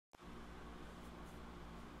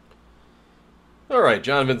Alright,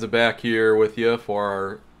 John Vincent back here with you for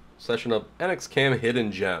our session of NXCam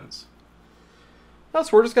Hidden Gems. So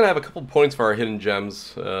we're just going to have a couple points for our hidden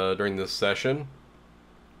gems during this session.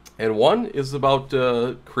 And one is about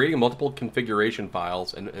creating multiple configuration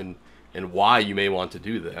files and why you may want to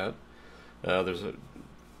do that. There's an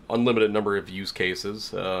unlimited number of use cases,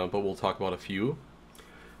 but we'll talk about a few.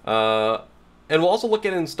 And we'll also look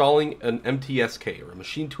at installing an MTSK, or a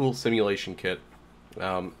Machine Tool Simulation Kit,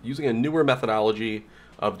 using a newer methodology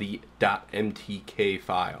of the .mtk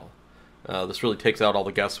file. This really takes out all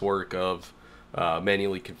the guesswork of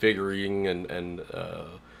manually configuring and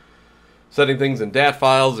setting things in DAT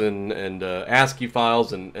files and ASCII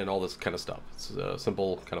files and all this kind of stuff. It's a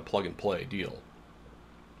simple kind of plug and play deal.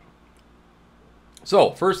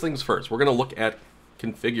 So first things first, we're going to look at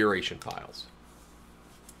configuration files.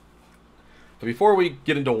 But before we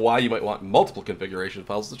get into why you might want multiple configuration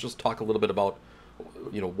files, let's just talk a little bit about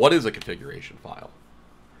what is a configuration file.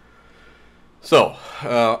 So,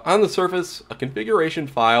 on the surface, a configuration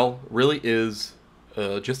file really is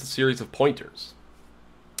just a series of pointers.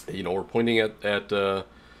 We're pointing at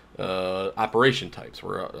operation types.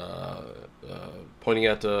 We're pointing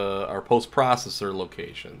at our post-processor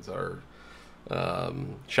locations, our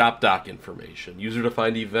shop doc information,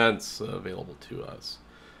 user-defined events available to us,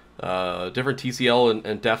 different TCL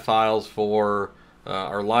and def files for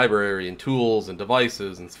our library and tools and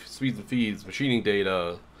devices and speeds and feeds, machining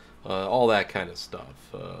data, all that kind of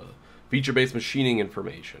stuff. Feature-based machining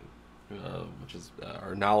information, which is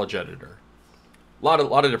our knowledge editor. A lot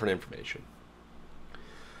of different information.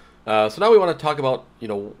 So now we want to talk about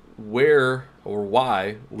where or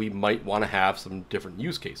why we might want to have some different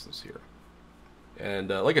use cases here. And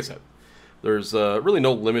like I said, there's really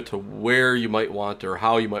no limit to where you might want or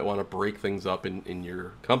how you might want to break things up in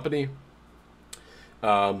your company.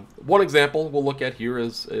 One example we'll look at here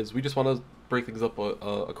is we just want to break things up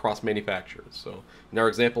across manufacturers. So in our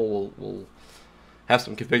example, we'll have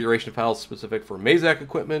some configuration files specific for Mazak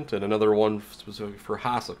equipment and another one specific for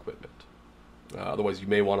Haas equipment. Otherwise, you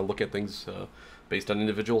may want to look at things based on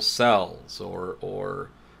individual cells or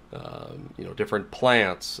different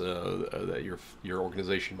plants that your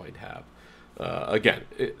organization might have. Again,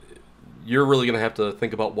 you're really going to have to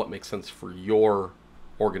think about what makes sense for your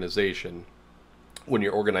organization when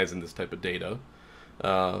you're organizing this type of data.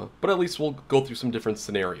 But at least we'll go through some different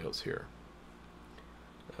scenarios here.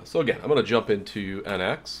 So again, I'm going to jump into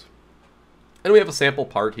NX. And we have a sample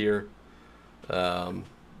part here. The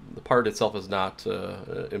part itself is not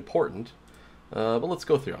important. But let's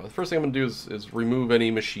go through it. The first thing I'm going to do is remove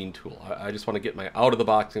any machine tool. I just want to get my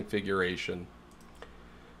out-of-the-box configuration.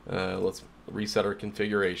 Let's reset our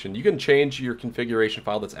configuration. You can change your configuration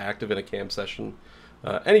file that's active in a CAM session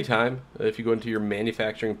anytime if you go into your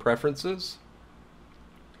manufacturing preferences.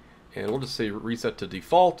 And we'll just say reset to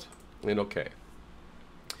default and OK.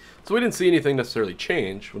 So we didn't see anything necessarily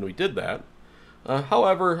change when we did that.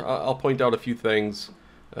 However, I'll point out a few things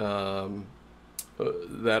that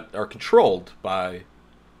are controlled by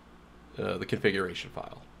the configuration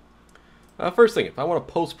file. First thing, if I want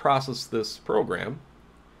to post-process this program,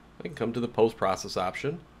 I can come to the post-process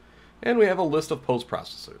option, and we have a list of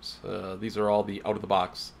post-processors. These are all the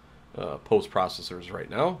out-of-the-box post-processors right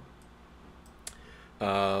now.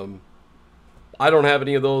 I don't have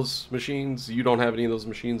any of those machines. You don't have any of those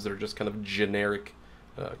machines. They're just kind of generic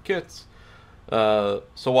kits. So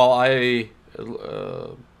while I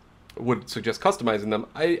would suggest customizing them,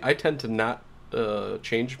 I tend to not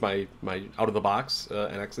change my out-of-the-box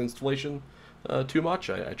NX installation too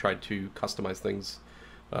much. I try to customize things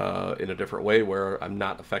in a different way where I'm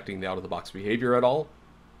not affecting the out-of-the-box behavior at all.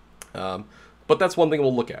 But that's one thing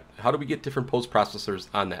we'll look at. How do we get different post-processors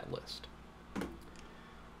on that list?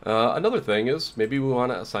 Another thing is maybe we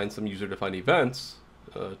want to assign some user-defined events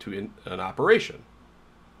to an operation.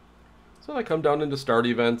 So I come down into Start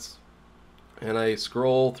Events, and I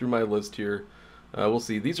scroll through my list here. We'll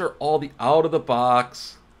see these are all the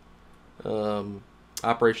out-of-the-box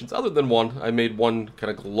operations, other than one. I made one kind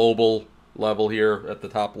of global level here at the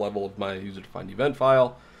top level of my user-defined event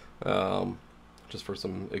file, just for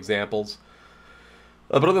some examples.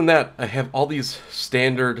 But other than that, I have all these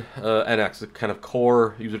standard NX, kind of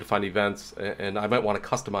core user-defined events, and I might want to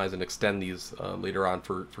customize and extend these later on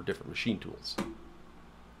for different machine tools.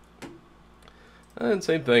 And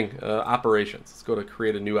same thing, operations. Let's go to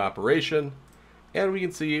create a new operation, and we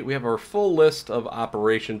can see we have our full list of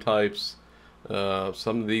operation types.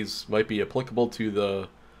 Some of these might be applicable to the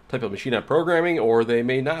type of machine I'm programming, or they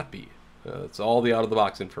may not be. It's all the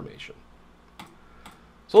out-of-the-box information.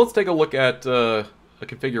 So let's take a look at a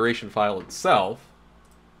configuration file itself.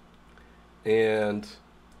 And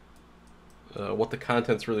what the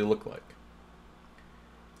contents really look like.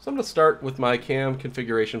 So I'm going to start with my CAM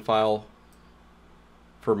configuration file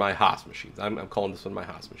for my host machines. I'm calling this one my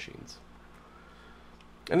host machines.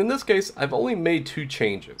 And in this case, I've only made 2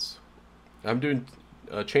 changes. I'm doing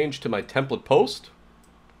a change to my template post.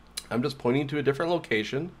 I'm just pointing to a different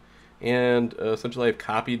location, and essentially I've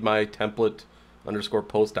copied my template underscore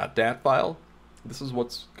post.dat file. This is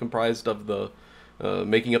what's comprised of the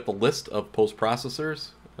making up the list of post processors.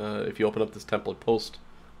 If you open up this template post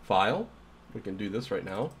file, we can do this right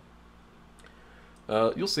now.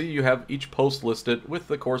 You'll see you have each post listed with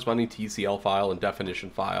the corresponding TCL file and definition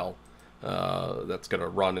file that's going to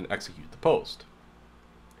run and execute the post.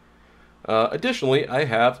 Additionally, I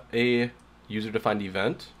have a user-defined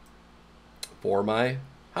event for my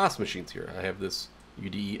host machines here. I have this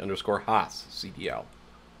UDE underscore host CDL.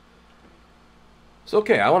 So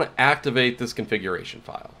okay, I want to activate this configuration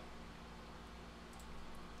file.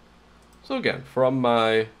 So again, from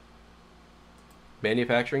my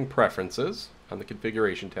manufacturing preferences on the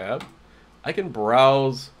configuration tab, I can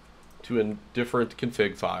browse to a different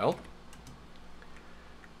config file.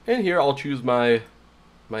 And here I'll choose my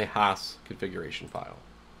host configuration file.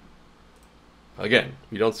 Again,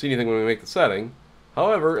 you don't see anything when we make the setting.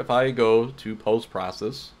 However, if I go to post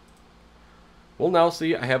process, we'll now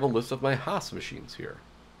see I have a list of my host machines here.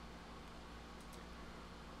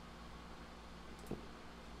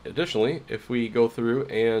 Additionally, if we go through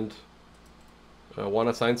and want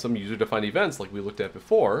to assign some user-defined events like we looked at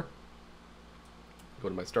before, go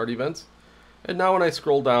to my start events, and now when I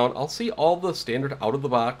scroll down, I'll see all the standard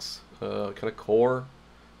out-of-the-box kind of core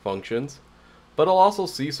functions, but I'll also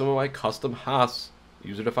see some of my custom host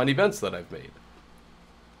user-defined events that I've made.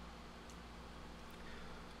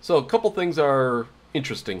 So a couple things are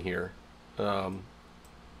interesting here. One,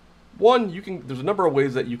 there's a number of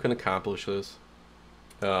ways that you can accomplish this.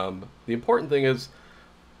 The important thing is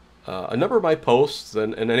a number of my posts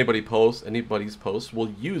and anybody's posts will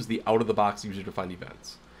use the out-of-the-box user-defined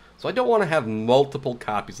events. So I don't want to have multiple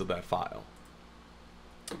copies of that file.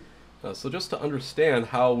 So just to understand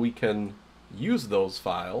how we can use those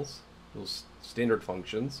files, those standard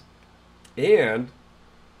functions, and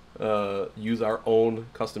use our own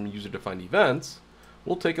custom user-defined events,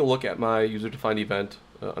 we'll take a look at my user-defined event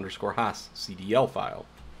underscore host CDL file.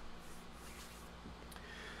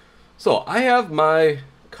 So I have my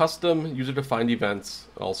custom user-defined events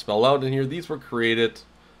all spelled out in here. These were created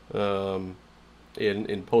in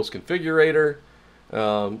Post Configurator,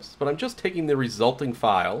 but I'm just taking the resulting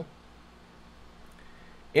file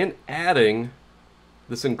and adding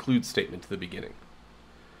this include statement to the beginning.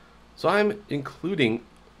 So I'm including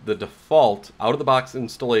the default out-of-the-box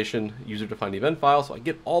installation user-defined event file, so I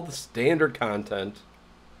get all the standard content,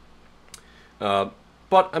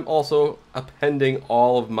 but I'm also appending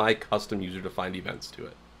all of my custom user-defined events to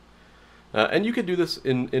it. And you can do this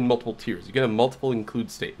in multiple tiers. You can have multiple include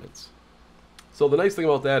statements. So the nice thing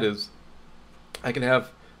about that is I can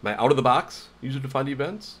have my out-of-the-box user-defined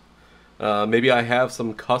events. Maybe I have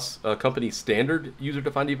some company standard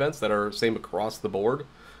user-defined events that are same across the board.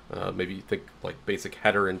 Maybe you think like basic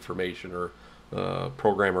header information or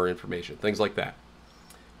programmer information, things like that.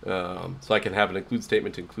 So I can have an include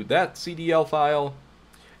statement to include that CDL file,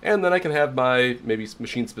 and then I can have my maybe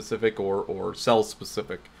machine-specific or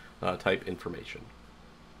cell-specific type information.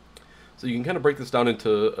 So you can kind of break this down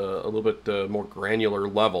into a little bit more granular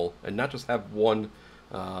level and not just have one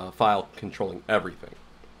file controlling everything.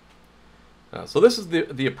 So this is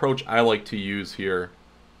the approach I like to use here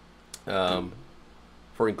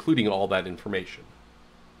for including all that information.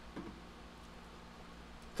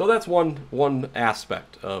 So that's one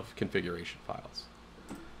aspect of configuration files.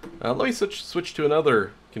 Let me switch to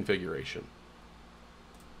another configuration.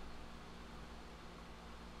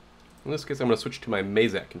 In this case, I'm going to switch to my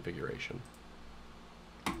Mazak configuration.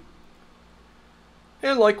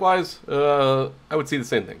 And likewise, I would see the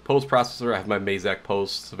same thing. Post processor, I have my Mazak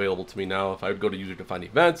posts available to me now. If I would go to user-defined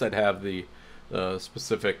events, I'd have the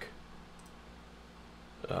specific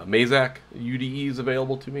Mazak UDEs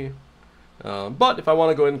available to me. But if I want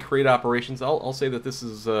to go ahead and create operations, I'll say that this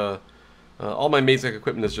is all my Mazak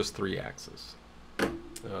equipment is just 3-axis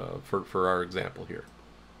for our example here.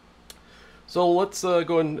 So let's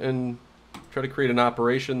go and try to create an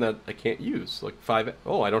operation that I can't use, like I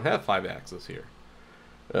don't have 5-axis here.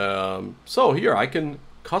 So here I can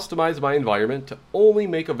customize my environment to only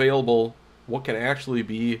make available what can actually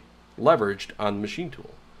be leveraged on the machine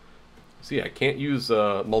tool. See, I can't use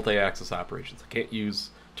multi-axis operations. I can't use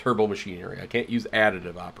turbo machinery. I can't use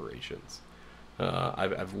additive operations.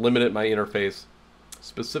 I've limited my interface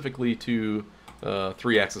specifically to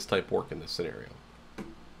 3-axis type work in this scenario.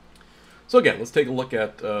 So again, let's take a look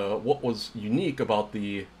at what was unique about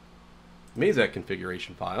the Mazak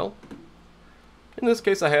configuration file. In this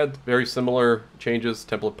case, I had very similar changes: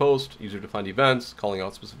 template post, user-defined events, calling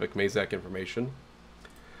out specific Mazak information.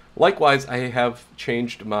 Likewise, I have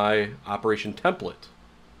changed my operation template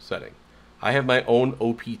setting. I have my own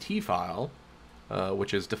OPT file,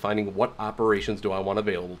 which is defining what operations do I want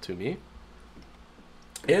available to me.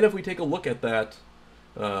 And if we take a look at that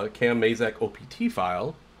CAM Mazak OPT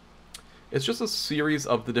file, it's just a series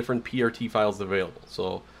of the different PRT files available.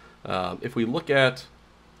 So if we look at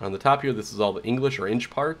on the top here, this is all the English or Inch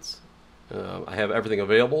parts. I have everything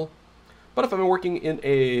available. But if I'm working in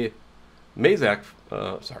a Mazak,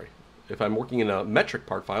 if I'm working in a metric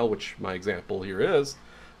part file, which my example here is,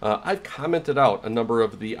 I've commented out a number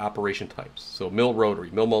of the operation types. So mill rotary,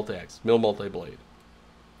 mill multi-axis, mill multi-blade,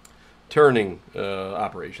 turning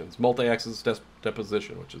operations, multi-axis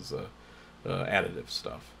deposition, which is additive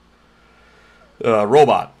stuff,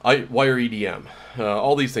 robot, wire EDM,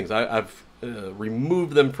 all these things. I've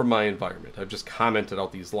removed them from my environment. I've just commented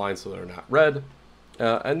out these lines so they're not read.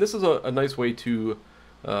 And this is a nice way to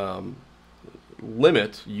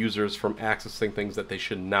limit users from accessing things that they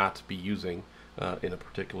should not be using in a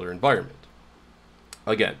particular environment.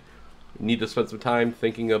 Again, you need to spend some time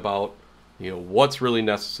thinking about what's really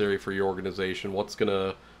necessary for your organization, what's going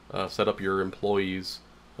to set up your employees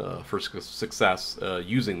for success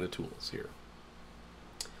using the tools here.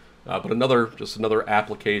 But just another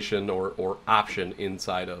application or option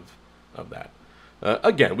inside of that.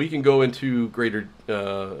 Again, we can go into greater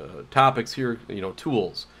topics here.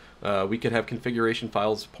 Tools. We could have configuration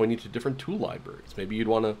files pointing to different tool libraries. Maybe you'd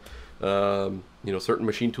want to, certain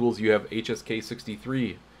machine tools. You have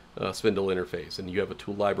HSK63 spindle interface, and you have a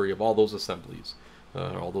tool library of all those assemblies,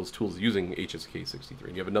 all those tools using HSK63.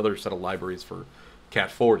 And you have another set of libraries for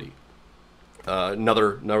CAT40.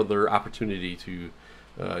 Another opportunity to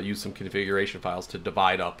use some configuration files to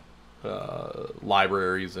divide up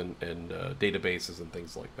libraries and databases and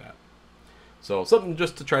things like that. So something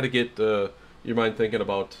just to try to get your mind thinking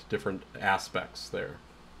about different aspects there,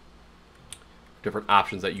 different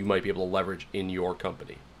options that you might be able to leverage in your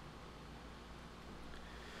company.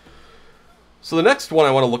 So the next one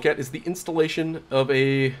I want to look at is the installation of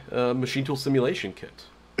a machine tool simulation kit.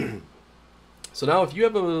 So now if you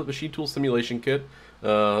have a machine tool simulation kit,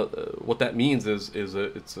 what that means is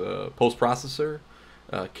it's a post-processor,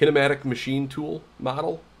 kinematic machine tool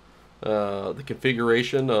model, the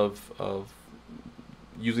configuration of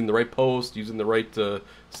using the right post, using the right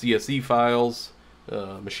CSE files,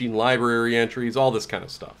 machine library entries, all this kind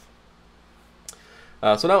of stuff.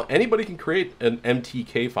 So now anybody can create an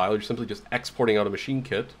MTK file. You're simply just exporting out a machine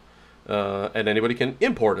kit, and anybody can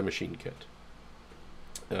import a machine kit.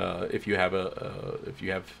 If you have the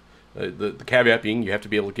caveat being you have to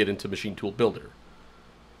be able to get into Machine Tool Builder.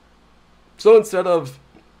 So instead of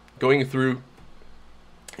going through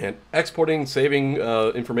and exporting, saving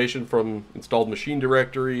information from installed machine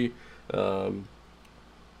directory,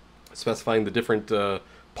 specifying the different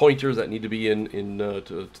pointers that need to be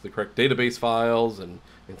to the correct database files and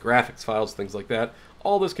graphics files, things like that,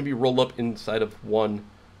 all this can be rolled up inside of one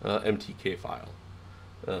MTK file.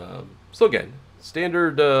 So again,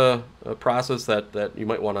 standard process that you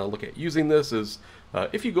might want to look at using this is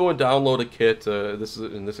if you go and download a kit.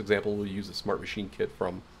 In this example, we'll use a Smart Machine Kit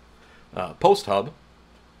from PostHub.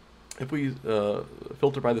 If we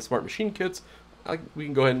filter by the Smart Machine Kits, we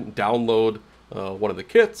can go ahead and download one of the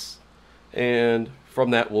kits, and from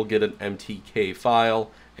that we'll get an MTK file,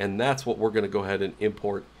 and that's what we're going to go ahead and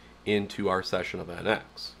import into our session of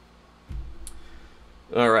NX.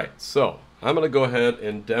 Alright, so I'm going to go ahead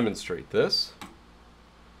and demonstrate this.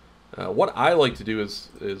 What I like to do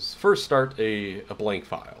is first start a blank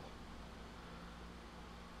file.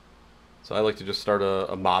 So I like to just start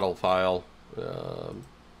a model file.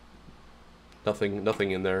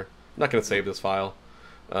 Nothing in there. I'm not going to save this file.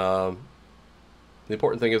 The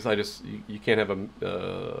important thing is you can't have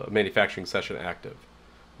a manufacturing session active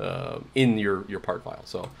in your part file.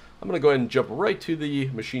 So I'm going to go ahead and jump right to the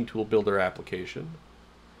Machine Tool Builder application.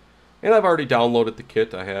 And I've already downloaded the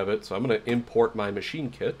kit. I have it. So I'm going to import my machine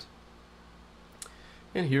kit.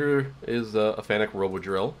 And here is a FANUC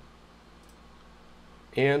RoboDrill.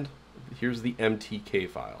 And here's the MTK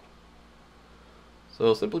file.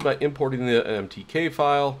 So simply by importing the MTK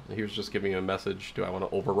file, here's just giving a message. Do I want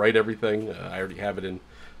to overwrite everything? I already have it in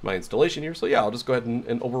my installation here. So yeah, I'll just go ahead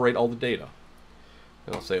and overwrite all the data.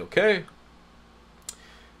 And I'll say OK.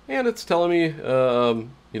 And it's telling me,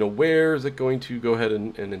 where is it going to go ahead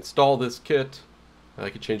and install this kit. I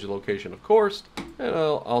could change the location, of course. And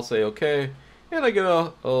I'll say OK. And I get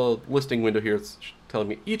a listing window here. It's telling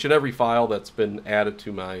me each and every file that's been added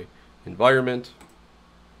to my environment.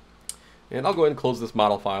 And I'll go ahead and close this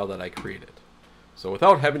model file that I created. So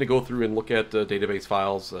without having to go through and look at database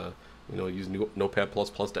files, use Notepad++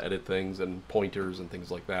 to edit things and pointers and things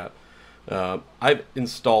like that, I've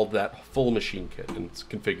installed that full machine kit and it's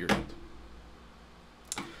configured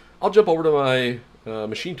it. I'll jump over to my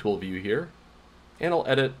machine tool view here, and I'll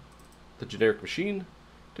edit the generic machine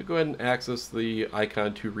to go ahead and access the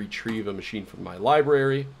icon to retrieve a machine from my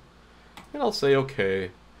library. And I'll say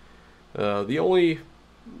OK. The only,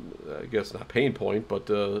 I guess not pain point, but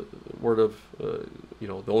the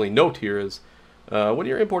only note here is when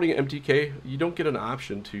you're importing an MTK, you don't get an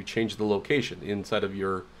option to change the location inside of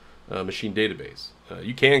your machine database.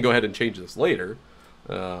 You can go ahead and change this later,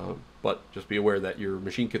 but just be aware that your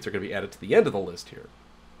machine kits are going to be added to the end of the list here.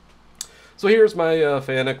 So here's my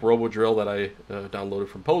FANUC Robo Drill that I downloaded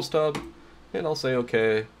from PostHub, and I'll say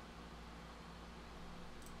OK.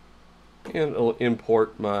 And it'll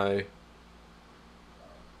import my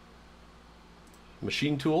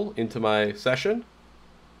machine tool into my session.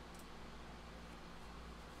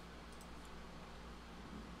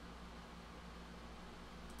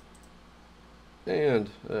 And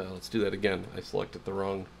let's do that again. I selected the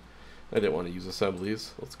wrong, I didn't want to use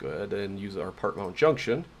assemblies. Let's go ahead and use our part mount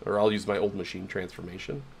junction, or I'll use my old machine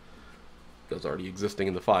transformation. That's already existing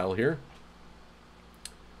in the file here.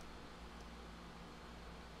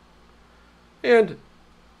 And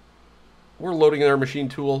we're loading in our machine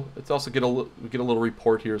tool. It's also we get a little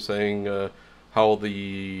report here saying how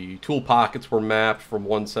the tool pockets were mapped from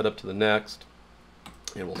one setup to the next.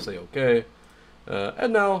 And we'll say OK.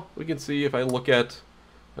 And now we can see if I look at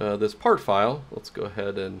this part file, let's go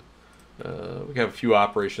ahead and we have a few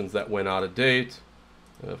operations that went out of date.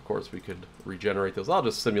 Of course, we could regenerate those. I'll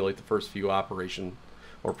just simulate the first few operation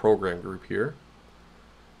or program group here.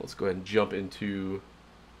 Let's go ahead and jump into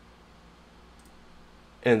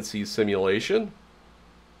NC simulation.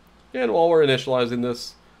 And while we're initializing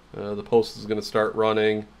this, the post is going to start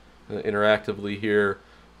running interactively here.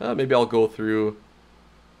 Maybe I'll go through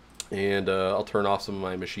and I'll turn off some of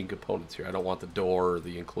my machine components here. I don't want the door or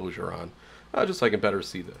the enclosure on, just so I can better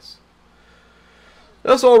see this.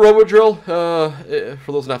 So a Robo Drill,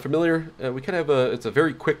 for those not familiar, we kind of have it's a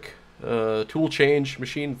very quick tool change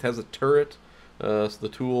machine. It has a turret, so the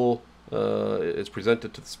tool is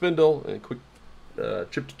presented to the spindle and quick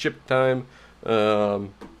chip-to-chip time,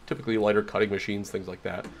 typically lighter cutting machines, things like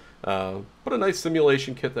that. But a nice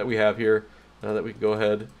simulation kit that we have here that we can go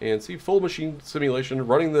ahead and see full machine simulation,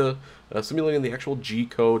 running the simulating the actual G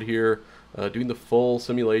code here, doing the full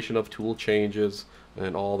simulation of tool changes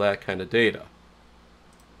and all that kind of data.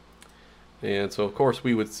 And so of course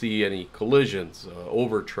we would see any collisions,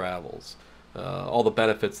 over travels, all the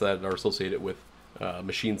benefits that are associated with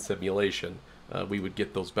machine simulation. We would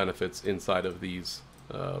get those benefits inside of these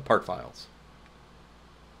part files.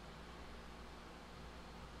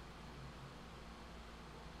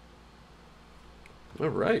 All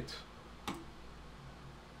right.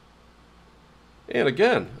 And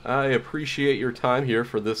again, I appreciate your time here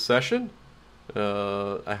for this session.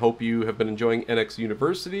 I hope you have been enjoying NX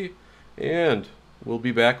University, and we'll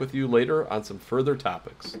be back with you later on some further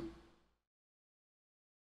topics.